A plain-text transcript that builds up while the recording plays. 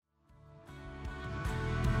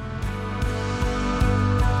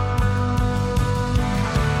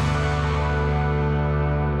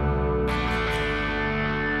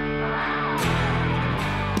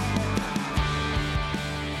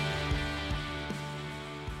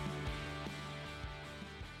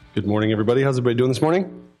Good morning, everybody. How's everybody doing this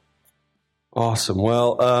morning? Awesome.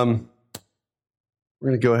 Well, we're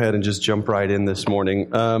going to go ahead and just jump right in this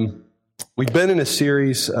morning. We've been in a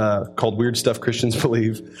series called Weird Stuff Christians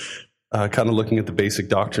Believe, kind of looking at the basic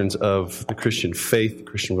doctrines of the Christian faith,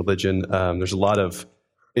 Christian religion. There's a lot of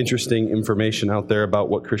interesting information out there about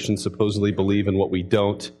what Christians supposedly believe and what we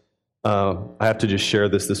don't. I have to just share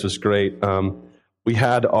this. This was great. We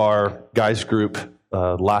had our guys group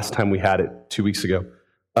last time we had it 2 weeks ago.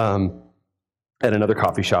 At another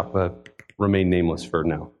coffee shop, remain nameless for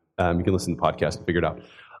now. You can listen to the podcast and figure it out.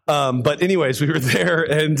 But anyways, we were there,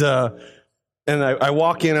 and I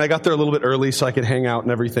walk in, and I got there a little bit early so I could hang out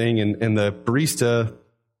and everything. And the barista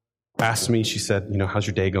asked me, she said, how's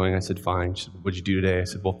your day going? I said, fine. She said, what'd you do today? I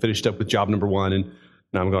said, well, finished up with job number 1, and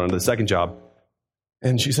now I'm going on to the second job.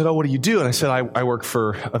 And she said, oh, what do you do? And I said, I work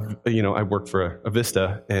for a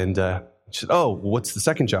Vista. And she said, oh, what's the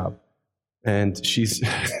second job? And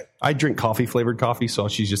I drink flavored coffee, so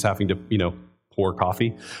she's just having to, pour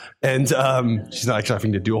coffee. And she's not actually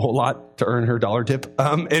having to do a whole lot to earn her dollar tip.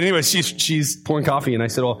 And anyway, she's pouring coffee, and I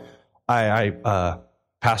said, well, I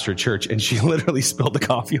pastor a church, and she literally spilled the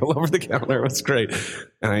coffee all over the counter. It was great.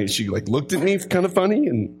 And she looked at me kind of funny,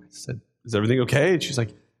 and I said, is everything okay? And she's like,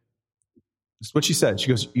 this is what she said. She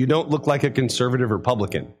goes, you don't look like a conservative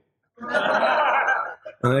Republican.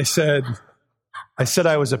 And I said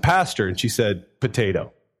I was a pastor, and she said,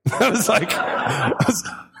 potato. I was like,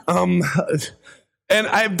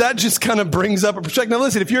 that just kind of brings up a perspective. Now,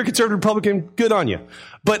 listen, if you're a conservative Republican, good on you.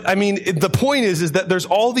 But I mean, the point is that there's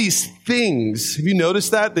all these things. Have you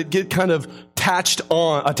noticed that get kind of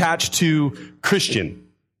attached to Christian?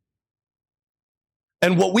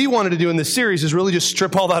 And what we wanted to do in this series is really just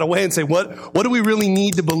strip all that away and say, what do we really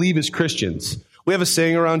need to believe as Christians? We have a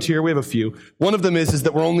saying around here. We have a few. One of them is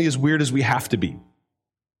that we're only as weird as we have to be.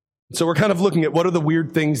 So we're kind of looking at what are the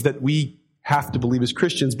weird things that we have to believe as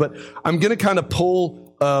Christians. But I'm going to kind of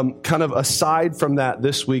pull kind of aside from that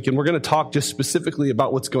this week, and we're going to talk just specifically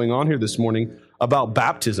about what's going on here this morning about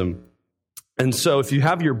baptism. And so if you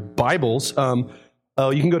have your Bibles, you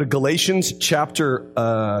can go to Galatians chapter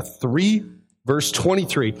 3, verse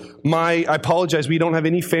 23. I apologize, we don't have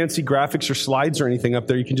any fancy graphics or slides or anything up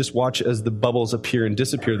there. You can just watch as the bubbles appear and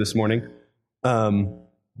disappear this morning.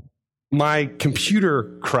 My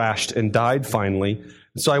computer crashed and died finally.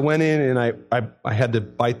 So I went in and I had to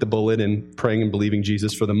bite the bullet in praying and believing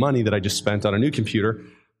Jesus for the money that I just spent on a new computer.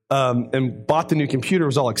 And bought the new computer,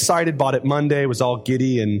 was all excited, bought it Monday, was all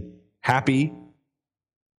giddy and happy.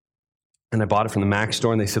 And I bought it from the Mac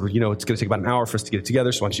store, and they said, well, it's going to take about an hour for us to get it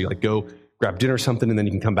together, so why don't you go grab dinner or something, and then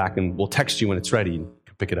you can come back and we'll text you when it's ready and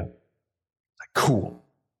pick it up. Cool.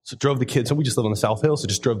 So drove the kids home. We just live on the South Hill, so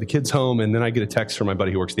just drove the kids home, and then I get a text from my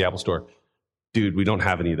buddy who works at the Apple store. Dude, we don't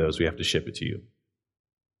have any of those. We have to ship it to you.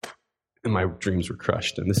 And my dreams were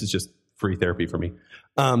crushed, and this is just free therapy for me.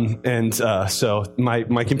 So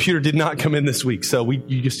my computer did not come in this week, so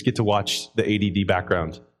you just get to watch the ADD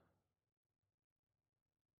background.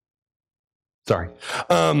 Sorry.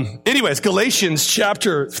 Anyways, Galatians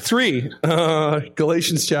chapter 3.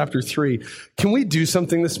 Galatians chapter 3. Can we do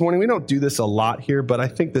something this morning? We don't do this a lot here, but I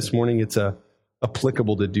think this morning it's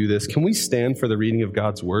applicable to do this. Can we stand for the reading of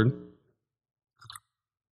God's word?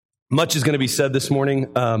 Much is going to be said this morning,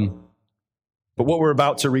 but what we're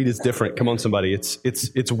about to read is different. Come on, somebody.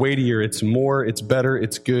 It's weightier. It's more. It's better.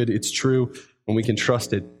 It's good. It's true, and we can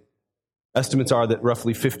trust it. Estimates are that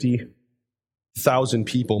roughly 50,000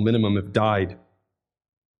 people minimum have died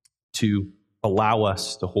to allow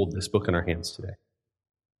us to hold this book in our hands today.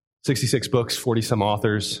 66 books, 40-some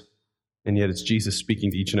authors, and yet it's Jesus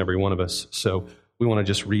speaking to each and every one of us. So we want to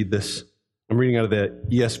just read this. I'm reading out of the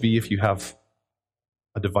ESV. If you have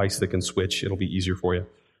a device that can switch, it'll be easier for you.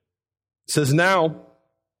 It says, now,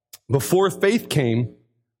 before faith came,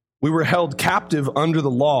 we were held captive under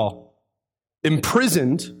the law,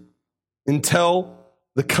 imprisoned until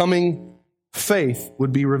the coming faith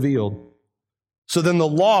would be revealed. So then the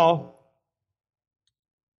law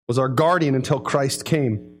was our guardian until Christ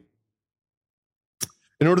came,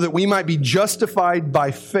 in order that we might be justified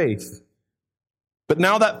by faith. But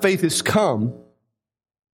now that faith has come,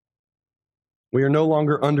 we are no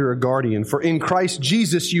longer under a guardian. For in Christ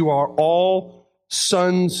Jesus you are all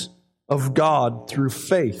sons of God through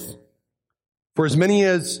faith. For as many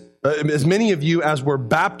of you as were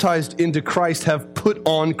baptized into Christ have put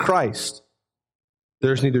on Christ.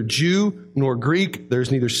 There's neither Jew nor Greek.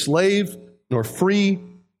 There's neither slave nor free.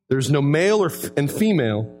 There's no male and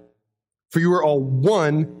female. For you are all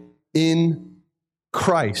one in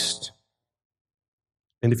Christ.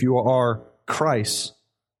 And if you are Christ,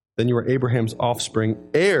 then you are Abraham's offspring,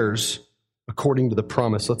 heirs according to the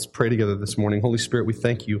promise. Let's pray together this morning. Holy Spirit, we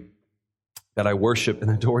thank you that I worship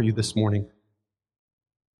and adore you this morning.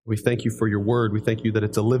 We thank you for your word. We thank you that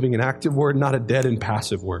it's a living and active word, not a dead and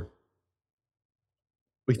passive word.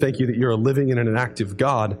 We thank you that you're a living and an active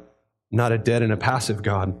God, not a dead and a passive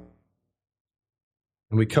God.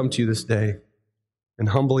 And we come to you this day and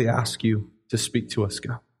humbly ask you to speak to us,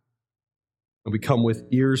 God. And we come with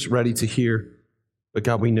ears ready to hear. But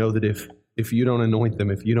God, we know that if you don't anoint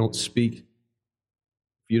them, if you don't speak,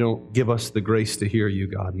 if you don't give us the grace to hear you,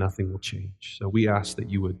 God, nothing will change. So we ask that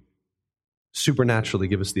you would supernaturally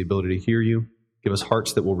give us the ability to hear you, give us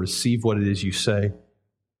hearts that will receive what it is you say,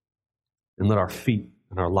 and let our feet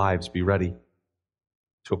and our lives be ready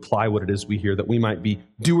to apply what it is we hear, that we might be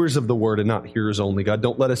doers of the word and not hearers only. God,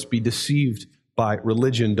 don't let us be deceived by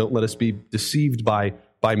religion. Don't let us be deceived by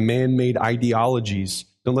man-made ideologies.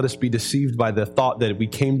 Don't let us be deceived by the thought that we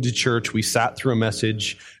came to church, we sat through a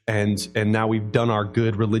message, and now we've done our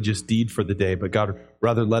good religious deed for the day. But God,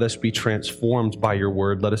 rather let us be transformed by your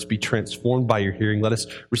word. Let us be transformed by your hearing. Let us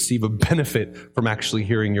receive a benefit from actually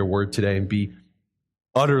hearing your word today and be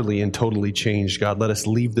utterly and totally changed. God, let us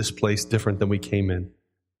leave this place different than we came in.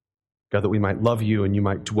 God, that we might love you and you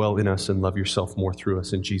might dwell in us and love yourself more through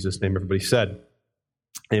us. In Jesus' name, everybody said,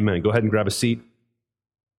 amen. Go ahead and grab a seat.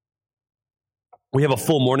 We have a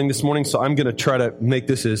full morning this morning, so I'm going to try to make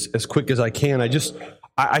this as quick as I can.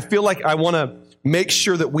 I feel like I want to make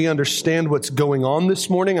sure that we understand what's going on this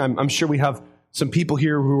morning. I'm sure we have some people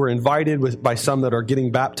here who were invited by some that are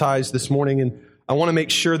getting baptized this morning, and I want to make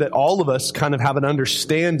sure that all of us kind of have an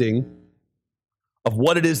understanding of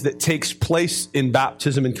what it is that takes place in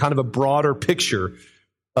baptism and kind of a broader picture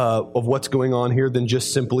of what's going on here than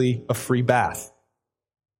just simply a free bath.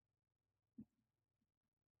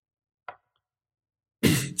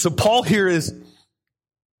 So Paul here is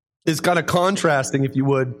kind of contrasting, if you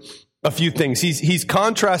would, a few things. He's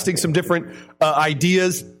contrasting some different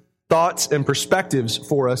ideas, thoughts, and perspectives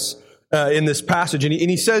for us in this passage. And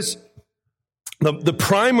he says the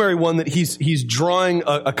primary one that he's drawing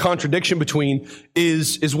a contradiction between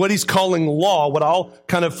is what he's calling law, what I'll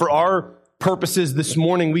kind of, for our purposes this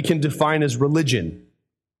morning, we can define as religion.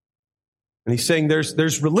 And he's saying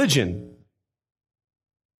there's religion.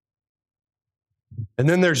 And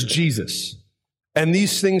then there's Jesus. And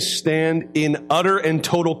these things stand in utter and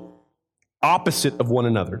total opposite of one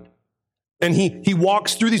another. And he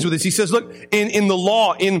walks through these with us. He says, look, in the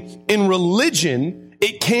law, in religion,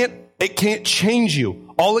 it can't change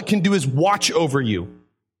you. All it can do is watch over you.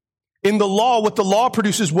 In the law, what the law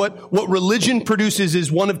produces, what religion produces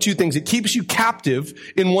is one of two things. It keeps you captive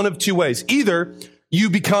in one of two ways. Either you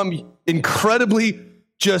become incredibly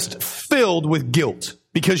just filled with guilt,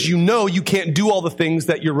 because you know you can't do all the things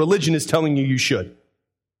that your religion is telling you should.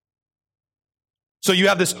 So you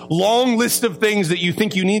have this long list of things that you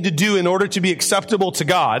think you need to do in order to be acceptable to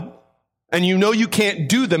God, and you know you can't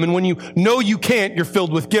do them, and when you know you can't, you're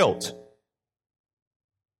filled with guilt.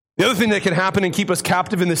 The other thing that can happen and keep us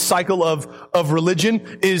captive in this cycle of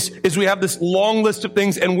religion is we have this long list of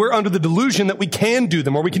things, and we're under the delusion that we can do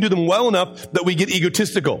them, or we can do them well enough that we get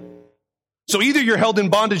egotistical. So either you're held in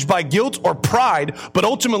bondage by guilt or pride, but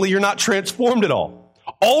ultimately you're not transformed at all.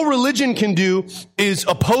 All religion can do is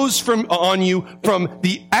oppose on you from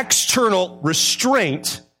the external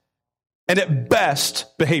restraint and at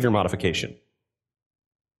best behavior modification.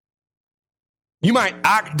 You might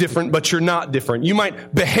act different, but you're not different. You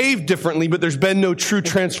might behave differently, but there's been no true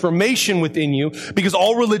transformation within you, because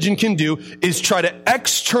all religion can do is try to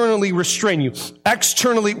externally restrain you,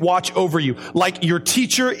 externally watch over you. Like your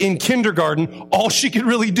teacher in kindergarten, all she could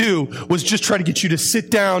really do was just try to get you to sit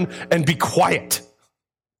down and be quiet.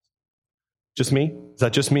 Just me? Is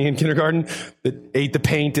that just me in kindergarten that ate the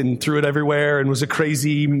paint and threw it everywhere and was a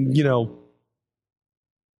crazy,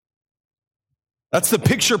 That's the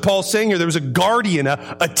picture Paul's saying here. There was a guardian,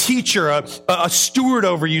 a teacher, a steward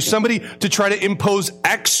over you, somebody to try to impose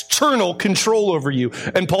external control over you.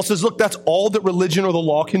 And Paul says, look, that's all that religion or the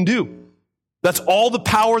law can do. That's all the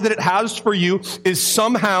power that it has for you, is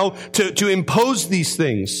somehow to impose these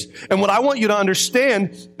things. And what I want you to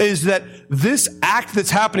understand is that this act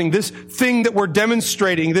that's happening, this thing that we're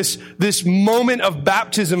demonstrating, this moment of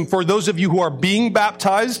baptism for those of you who are being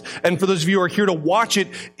baptized and for those of you who are here to watch it,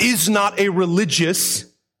 is not a religious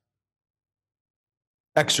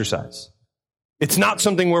exercise. It's not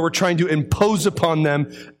something where we're trying to impose upon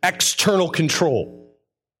them external control.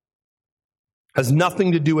 It has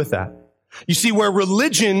nothing to do with that. You see, where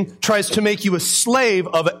religion tries to make you a slave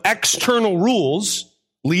of external rules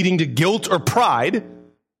leading to guilt or pride,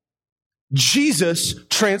 Jesus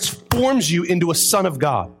transforms you into a son of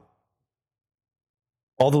God.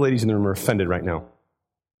 All the ladies in the room are offended right now.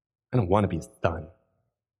 I don't want to be a son.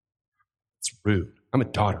 It's rude. I'm a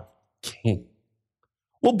daughter of a king.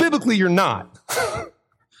 Well, biblically, you're not.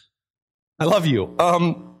 I love you.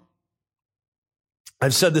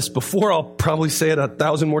 I've said this before. I'll probably say it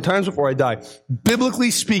 1,000 more times before I die.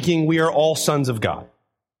 Biblically speaking, we are all sons of God.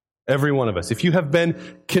 Every one of us. If you have been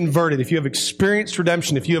converted, if you have experienced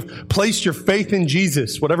redemption, if you have placed your faith in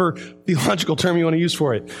Jesus, whatever theological term you want to use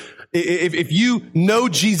for it, if you know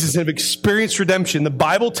Jesus and have experienced redemption, the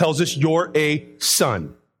Bible tells us you're a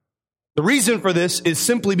son. The reason for this is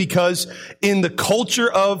simply because in the culture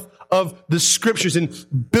of the scriptures, in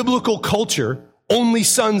biblical culture, only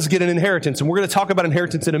sons get an inheritance. And we're going to talk about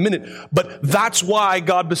inheritance in a minute. But that's why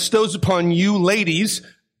God bestows upon you ladies,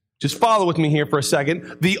 just follow with me here for a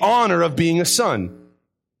second, the honor of being a son.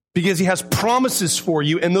 Because he has promises for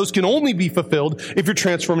you, and those can only be fulfilled if you're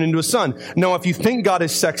transformed into a son. Now, if you think God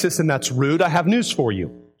is sexist and that's rude, I have news for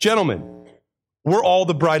you. Gentlemen, we're all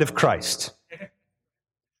the bride of Christ.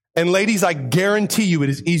 And ladies, I guarantee you it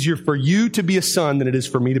is easier for you to be a son than it is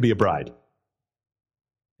for me to be a bride.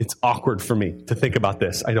 It's awkward for me to think about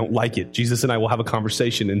this. I don't like it. Jesus and I will have a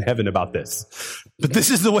conversation in heaven about this. But this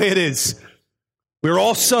is the way it is. We're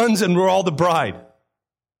all sons and we're all the bride.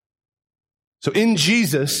 So in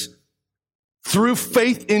Jesus, through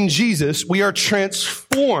faith in Jesus, we are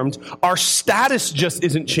transformed. Our status just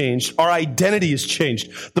isn't changed. Our identity is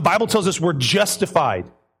changed. The Bible tells us we're justified.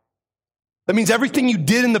 That means everything you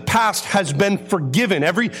did in the past has been forgiven.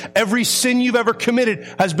 Every sin you've ever committed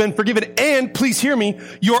has been forgiven. And please hear me,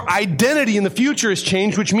 your identity in the future has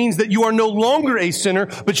changed, which means that you are no longer a sinner,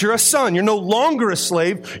 but you're a son. You're no longer a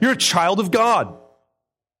slave. You're a child of God.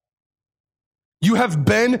 You have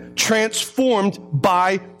been transformed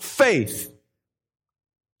by faith.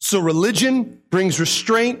 So religion brings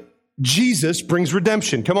restraint. Jesus brings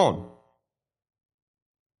redemption. Come on.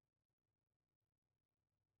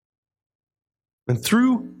 And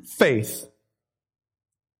through faith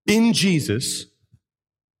in Jesus,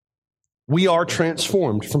 we are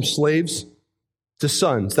transformed from slaves to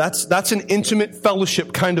sons. That's an intimate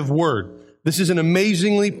fellowship kind of word. This is an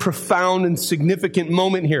amazingly profound and significant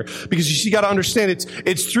moment here, because you got to understand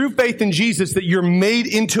it's through faith in Jesus that you're made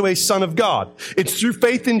into a son of God. It's through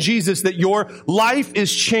faith in Jesus that your life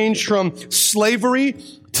is changed from slavery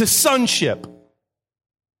to sonship.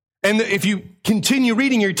 And if you continue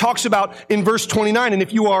reading here, he talks about in verse 29, and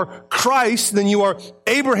if you are Christ, then you are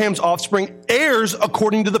Abraham's offspring, heirs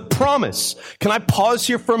according to the promise. Can I pause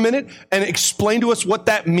here for a minute and explain to us what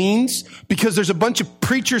that means? Because there's a bunch of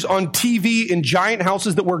preachers on TV in giant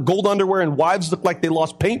houses that wear gold underwear and wives look like they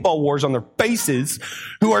lost paintball wars on their faces,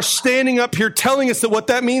 who are standing up here telling us that what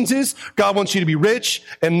that means is God wants you to be rich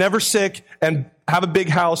and never sick and have a big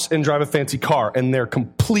house and drive a fancy car. And they're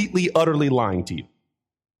completely, utterly lying to you,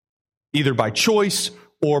 either by choice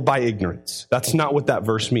or by ignorance. That's not what that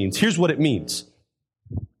verse means. Here's what it means.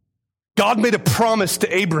 God made a promise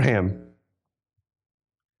to Abraham.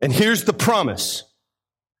 And here's the promise,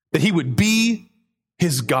 that he would be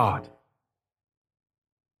his God.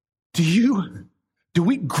 Do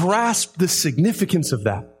we grasp the significance of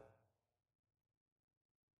that?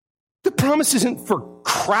 The promise isn't for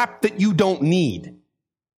crap that you don't need.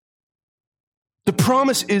 The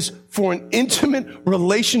promise is for an intimate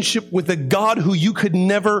relationship with a God who you could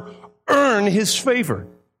never earn his favor.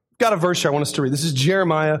 Got a verse here I want us to read. This is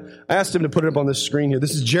Jeremiah. I asked him to put it up on this screen here.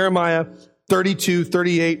 This is Jeremiah 32,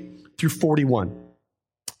 38 through 41.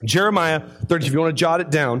 Jeremiah 32, if you want to jot it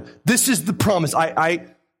down. This is the promise. I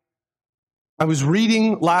was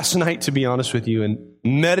reading last night, to be honest with you, and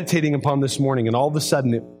meditating upon this morning, and all of a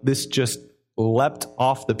sudden this just leapt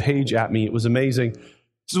off the page at me. It was amazing.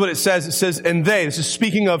 This is what it says. It says, and this is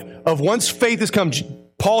speaking of once faith has come.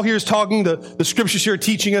 Paul here is talking, the scriptures here are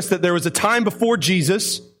teaching us that there was a time before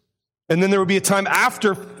Jesus, and then there would be a time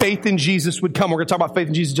after faith in Jesus would come. We're going to talk about faith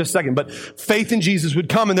in Jesus in just a second, but faith in Jesus would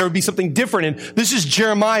come, and there would be something different. And this is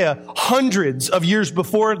Jeremiah, hundreds of years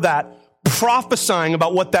before that, prophesying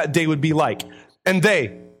about what that day would be like. And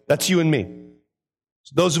that's you and me.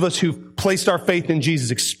 So those of us who've placed our faith in Jesus,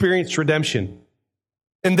 experienced redemption.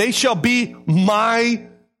 And they shall be my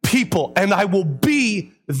people, and I will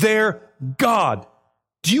be their God.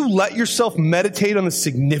 Do you let yourself meditate on the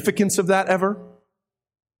significance of that ever?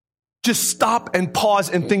 Just stop and pause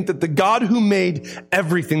and think that the God who made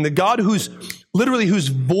everything, the God whose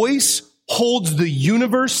voice holds the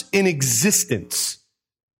universe in existence,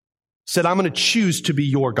 said, I'm going to choose to be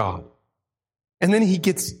your God. And then it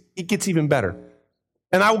gets even better.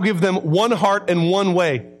 And I will give them one heart and one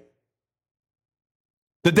way,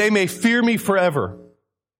 that they may fear me forever.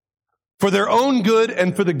 for their own good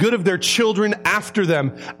and for the good of their children after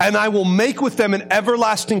them. And I will make with them an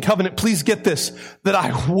everlasting covenant. Please get this, that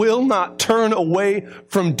I will not turn away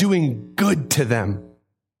from doing good to them.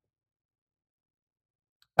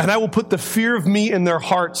 And I will put the fear of me in their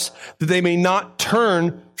hearts, that they may not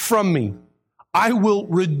turn from me. I will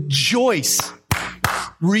rejoice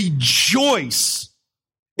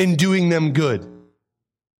in doing them good.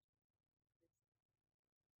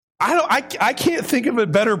 I can't think of a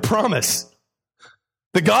better promise.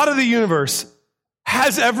 The God of the universe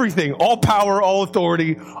has everything, all power, all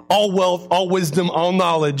authority, all wealth, all wisdom, all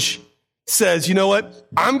knowledge, says, you know what?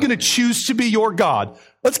 I'm going to choose to be your God.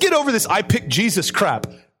 Let's get over this I picked Jesus crap.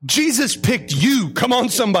 Jesus picked you. Come on,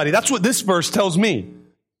 somebody. That's what this verse tells me.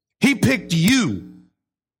 He picked you.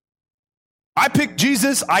 I picked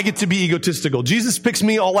Jesus, I get to be egotistical. Jesus picks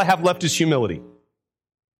me, all I have left is humility.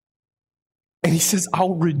 And he says,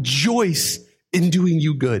 I'll rejoice in doing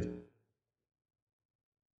you good.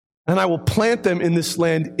 And I will plant them in this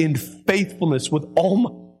land in faithfulness with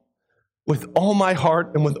all my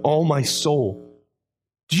heart and with all my soul.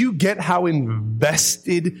 Do you get how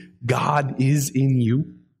invested God is in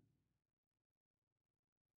you?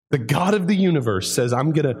 The God of the universe says,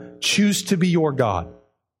 I'm going to choose to be your God.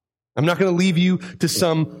 I'm not going to leave you to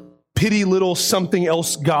some pitty little something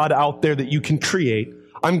else God out there that you can create.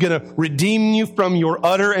 I'm going to redeem you from your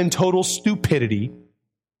utter and total stupidity.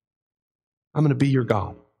 I'm going to be your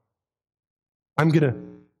God. I'm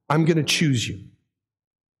going to choose you.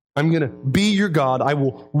 I'm going to be your God. I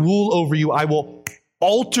will rule over you. I will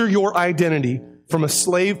alter your identity from a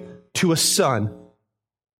slave to a son.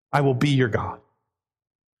 I will be your God.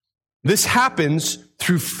 This happens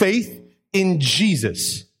through faith in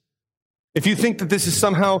Jesus. If you think that this is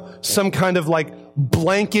somehow some kind of like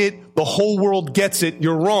blanket, the whole world gets it,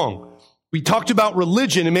 you're wrong. We talked about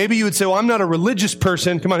religion, and maybe you would say, well, I'm not a religious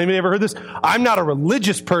person. Come on, anybody ever heard this? I'm not a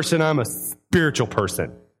religious person, I'm a spiritual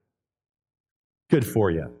person. Good for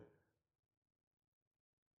you.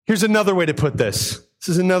 Here's another way to put this. This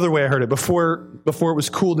is another way I heard it. Before it was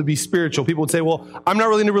cool to be spiritual, people would say, well, I'm not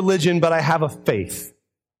really into religion, but I have a faith.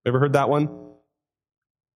 Ever heard that one?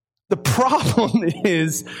 The problem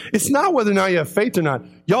is, it's not whether or not you have faith or not.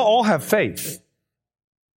 Y'all all have faith.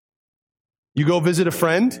 You go visit a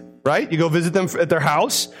friend, right? You go visit them at their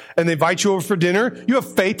house, and they invite you over for dinner. You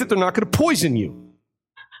have faith that they're not going to poison you.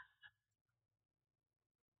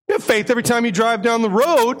 You have faith every time you drive down the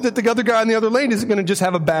road that the other guy in the other lane isn't going to just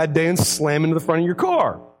have a bad day and slam into the front of your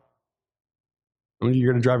car. I mean,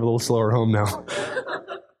 you're going to drive a little slower home now.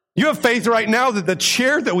 You have faith right now that the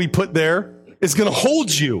chair that we put there is going to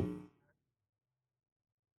hold you.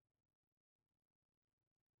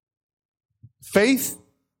 Faith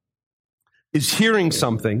is hearing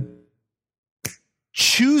something,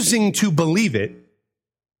 choosing to believe it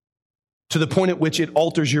to the point at which it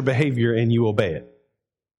alters your behavior and you obey it.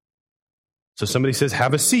 So somebody says,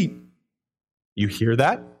 have a seat. You hear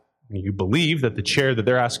that. You believe that the chair that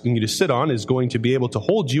they're asking you to sit on is going to be able to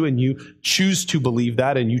hold you, and you choose to believe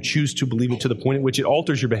that, and you choose to believe it to the point at which it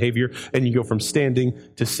alters your behavior, and you go from standing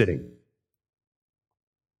to sitting.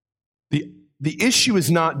 The issue is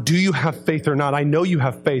not, do you have faith or not? I know you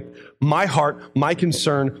have faith. My heart, my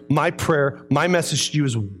concern, my prayer, my message to you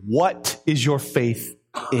is, what is your faith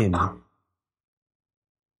in?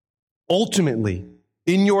 Ultimately,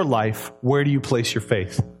 in your life, where do you place your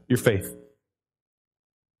faith? Your faith.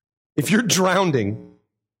 If you're drowning,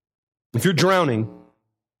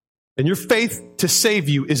 and your faith to save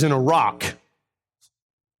you is in a rock,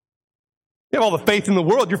 you have all the faith in the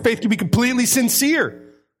world. Your faith can be completely sincere.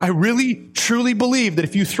 I really, truly believe that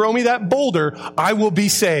if you throw me that boulder, I will be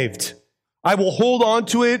saved. I will hold on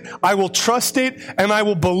to it, I will trust it, and I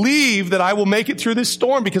will believe that I will make it through this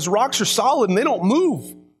storm, because rocks are solid and they don't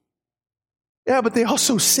move. Yeah, but they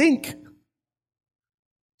also sink.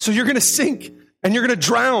 So you're going to sink, and you're going to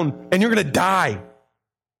drown, and you're going to die.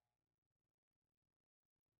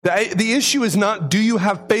 The issue is not, do you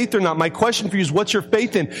have faith or not? My question for you is, what's your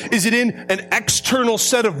faith in? Is it in an external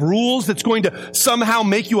set of rules that's going to somehow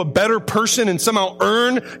make you a better person and somehow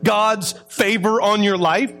earn God's favor on your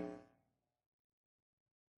life?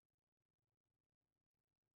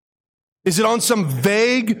 Is it on some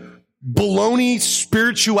vague, baloney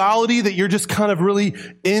spirituality that you're just kind of really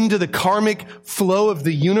into the karmic flow of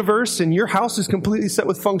the universe, and your house is completely set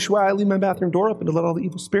with feng shui? I leave my bathroom door open to let all the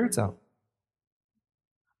evil spirits out.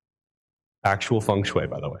 Actual feng shui,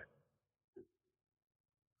 by the way.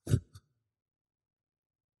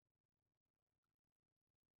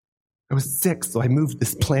 I was sick, so I moved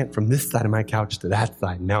this plant from this side of my couch to that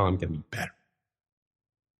side. Now I'm going to be better.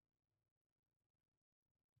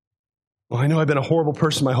 Well, I know I've been a horrible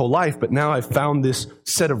person my whole life, but now I've found this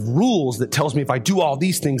set of rules that tells me if I do all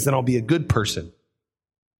these things, then I'll be a good person.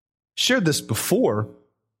 Shared this before.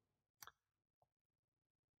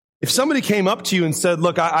 If somebody came up to you and said,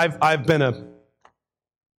 look, I'm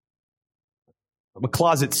a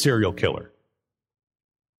closet serial killer.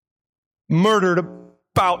 Murdered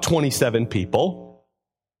about 27 people.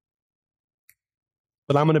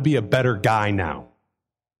 But I'm going to be a better guy now.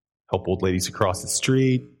 Help old ladies across the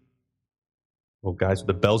street. Old guys with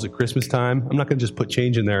the bells at Christmas time. I'm not going to just put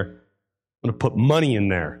change in there. I'm going to put money in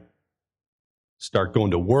there. Start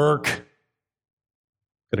going to work.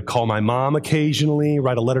 Going to call my mom occasionally.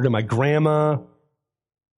 Write a letter to my grandma.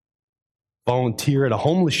 Volunteer at a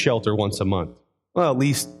homeless shelter once a month. Well, at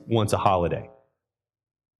least once a holiday.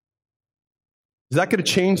 Is that going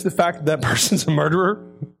to change the fact that that person's a murderer?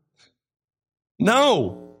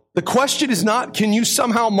 No. The question is not, can you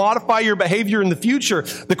somehow modify your behavior in the future?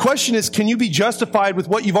 The question is, can you be justified with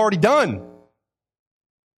what you've already done?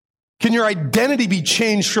 Can your identity be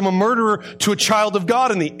changed from a murderer to a child of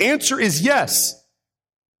God? And the answer is yes.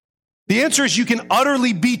 The answer is you can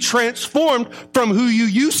utterly be transformed from who you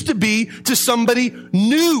used to be to somebody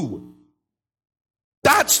new.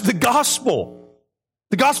 That's the gospel.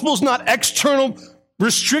 The gospel is not external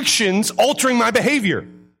restrictions altering my behavior.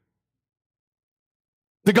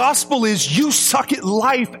 The gospel is you suck at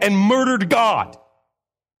life and murdered God.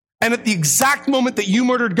 And at the exact moment that you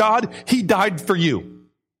murdered God, he died for you.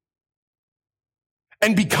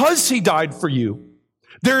 And because he died for you,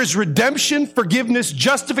 there is redemption, forgiveness,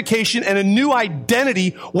 justification, and a new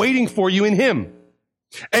identity waiting for you in him.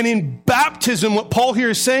 And in baptism, what Paul here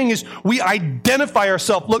is saying is we identify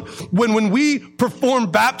ourselves. Look, when we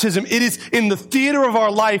perform baptism, it is in the theater of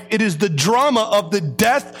our life. It is the drama of the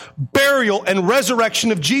death, burial, and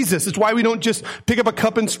resurrection of Jesus. It's why we don't just pick up a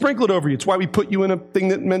cup and sprinkle it over you. It's why we put you in a thing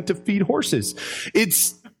that meant to feed horses.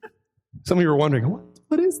 Some of you are wondering,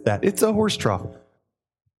 what is that? It's a horse trough.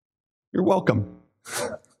 You're welcome.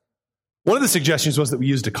 One of the suggestions was that we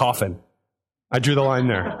used a coffin. I drew the line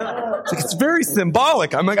there. It's very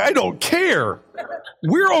symbolic. I'm like, I don't care.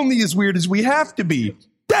 We're only as weird as we have to be.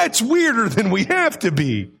 That's weirder than we have to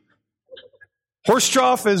be. Horse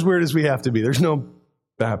trough, as weird as we have to be. There's no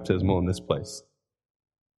baptismal in this place.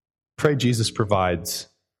 Pray Jesus provides.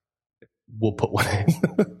 We'll put one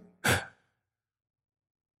in.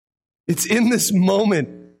 It's in this moment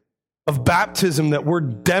of baptism that we're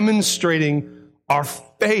demonstrating our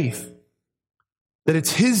faith, that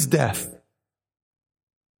it's his death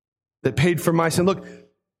that paid for my sin. Look,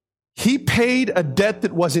 he paid a debt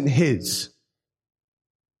that wasn't his.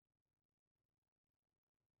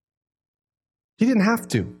 He didn't have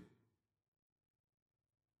to.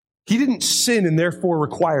 He didn't sin and therefore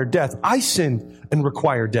require death. I sinned and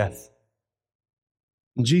require death.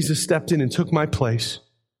 And Jesus stepped in and took my place.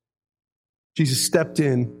 Jesus stepped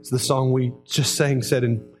in, as the song we just sang said,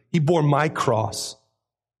 and he bore my cross.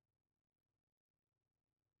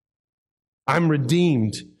 I'm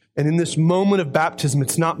redeemed. And in this moment of baptism,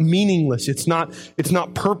 it's not meaningless. It's not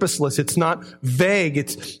purposeless. It's not vague.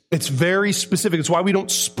 It's very specific. It's why we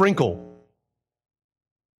don't sprinkle.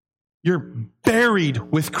 You're buried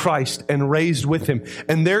with Christ and raised with him.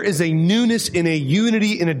 And there is a newness in a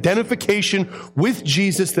unity, in identification with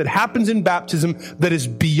Jesus that happens in baptism that is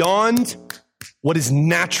beyond what is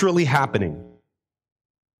naturally happening.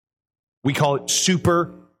 We call it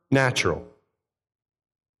supernatural.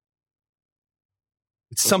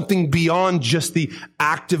 It's something beyond just the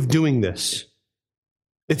act of doing this.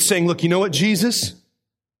 It's saying, look, you know what, Jesus?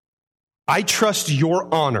 I trust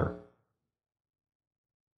your honor.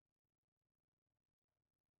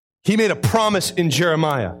 He made a promise in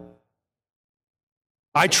Jeremiah.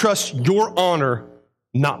 I trust your honor,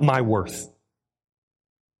 not my worth.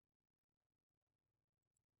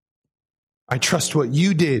 I trust what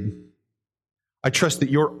you did. I trust that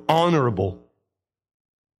you're honorable.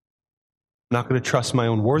 I'm not going to trust my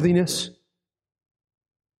own worthiness.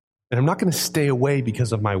 And I'm not going to stay away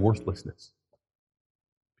because of my worthlessness.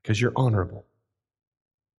 Because you're honorable.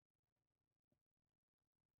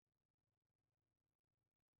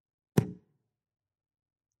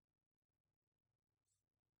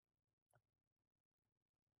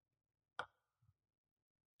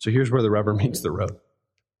 So here's where the rubber meets the road.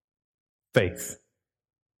 Faith.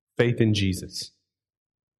 Faith in Jesus.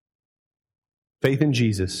 Faith in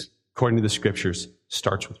Jesus, according to the scriptures,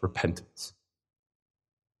 starts with repentance.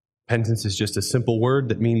 Repentance is just a simple word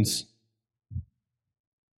that means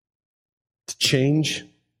to change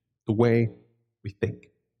the way we think.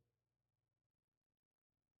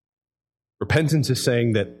 Repentance is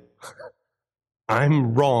saying that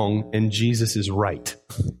I'm wrong and Jesus is right.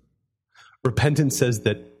 Repentance says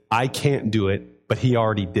that I can't do it, but he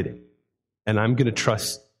already did it. And I'm going to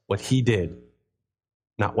trust what he did,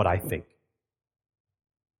 not what I think.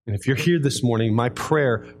 And if you're here this morning, my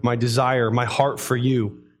prayer, my desire, my heart for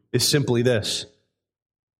you is simply this: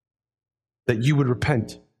 that you would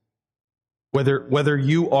repent. Whether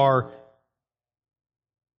you are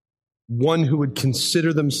one who would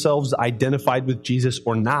consider themselves identified with Jesus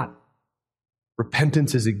or not,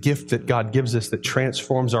 repentance is a gift that God gives us that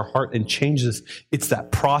transforms our heart and changes. It's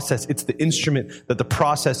that process. It's the instrument that the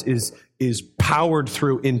process is powered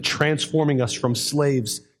through in transforming us from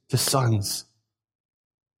slaves to sons.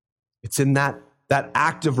 It's in that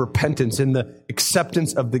act of repentance, in the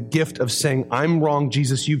acceptance of the gift of saying, I'm wrong,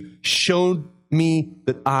 Jesus. You've shown me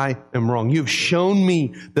that I am wrong. You've shown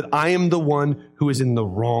me that I am the one who is in the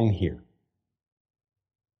wrong here.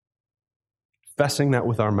 Confessing that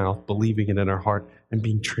with our mouth, believing it in our heart, and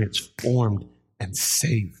being transformed and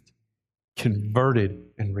saved, converted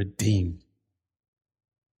and redeemed.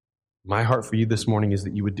 My heart for you this morning is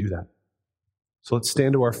that you would do that. So let's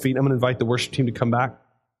stand to our feet. I'm going to invite the worship team to come back.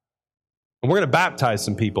 And we're going to baptize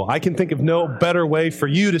some people. I can think of no better way for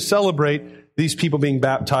you to celebrate these people being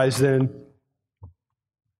baptized than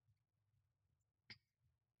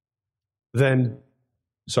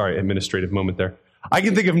administrative moment there. I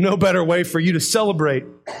can think of no better way for you to celebrate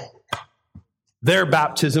their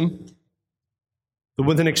baptism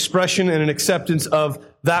with an expression and an acceptance of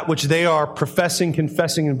that which they are professing,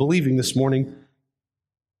 confessing, and believing this morning,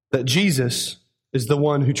 that Jesus is the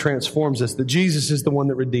one who transforms us, that Jesus is the one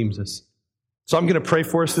that redeems us. So I'm going to pray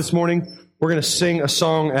for us this morning. We're going to sing a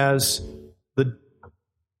song as the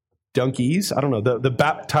donkeys, I don't know, the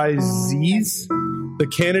baptizees, the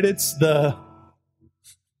candidates, the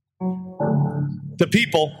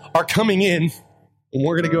people are coming in, and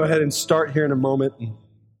we're going to go ahead and start here in a moment.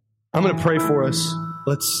 I'm going to pray for us.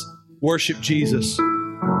 Let's worship Jesus.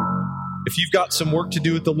 If you've got some work to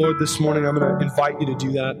do with the Lord this morning, I'm going to invite you to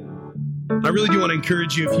do that. I really do want to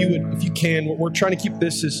encourage you, if you can. We're trying to keep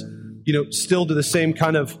this as still to the same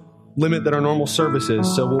kind of limit that our normal service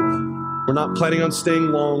is. So we're not planning on staying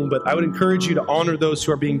long, but I would encourage you to honor those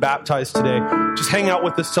who are being baptized today. Just hang out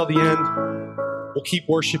with us till the end. We'll keep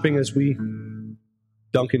worshiping as we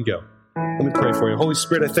dunk and go. Let me pray for you. Holy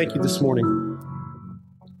Spirit, I thank you this morning.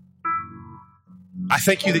 I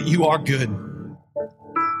thank you that you are good.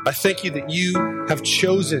 I thank you that you have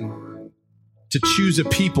chosen to choose a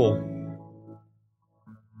people.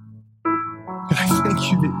 And I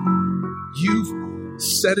thank you that you've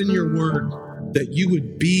said in your word that you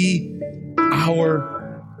would be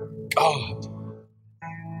our God.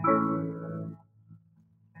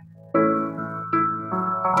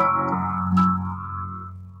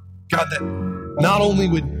 God, that not only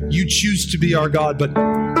would you choose to be our God, but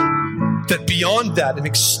that beyond that and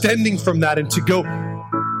extending from that and to go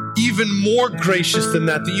even more gracious than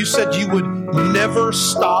that you said you would never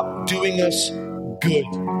stop doing us good.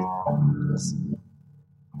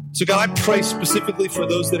 So God, I pray specifically for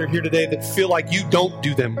those that are here today that feel like you don't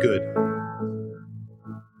do them good.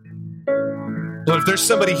 Lord, if there's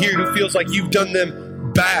somebody here who feels like you've done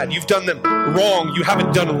them bad, you've done them wrong, you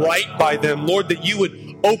haven't done right by them, Lord, that you would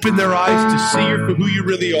open their eyes to see you for who you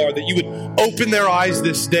really are, that you would open their eyes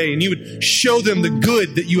this day and you would show them the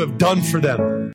good that you have done for them.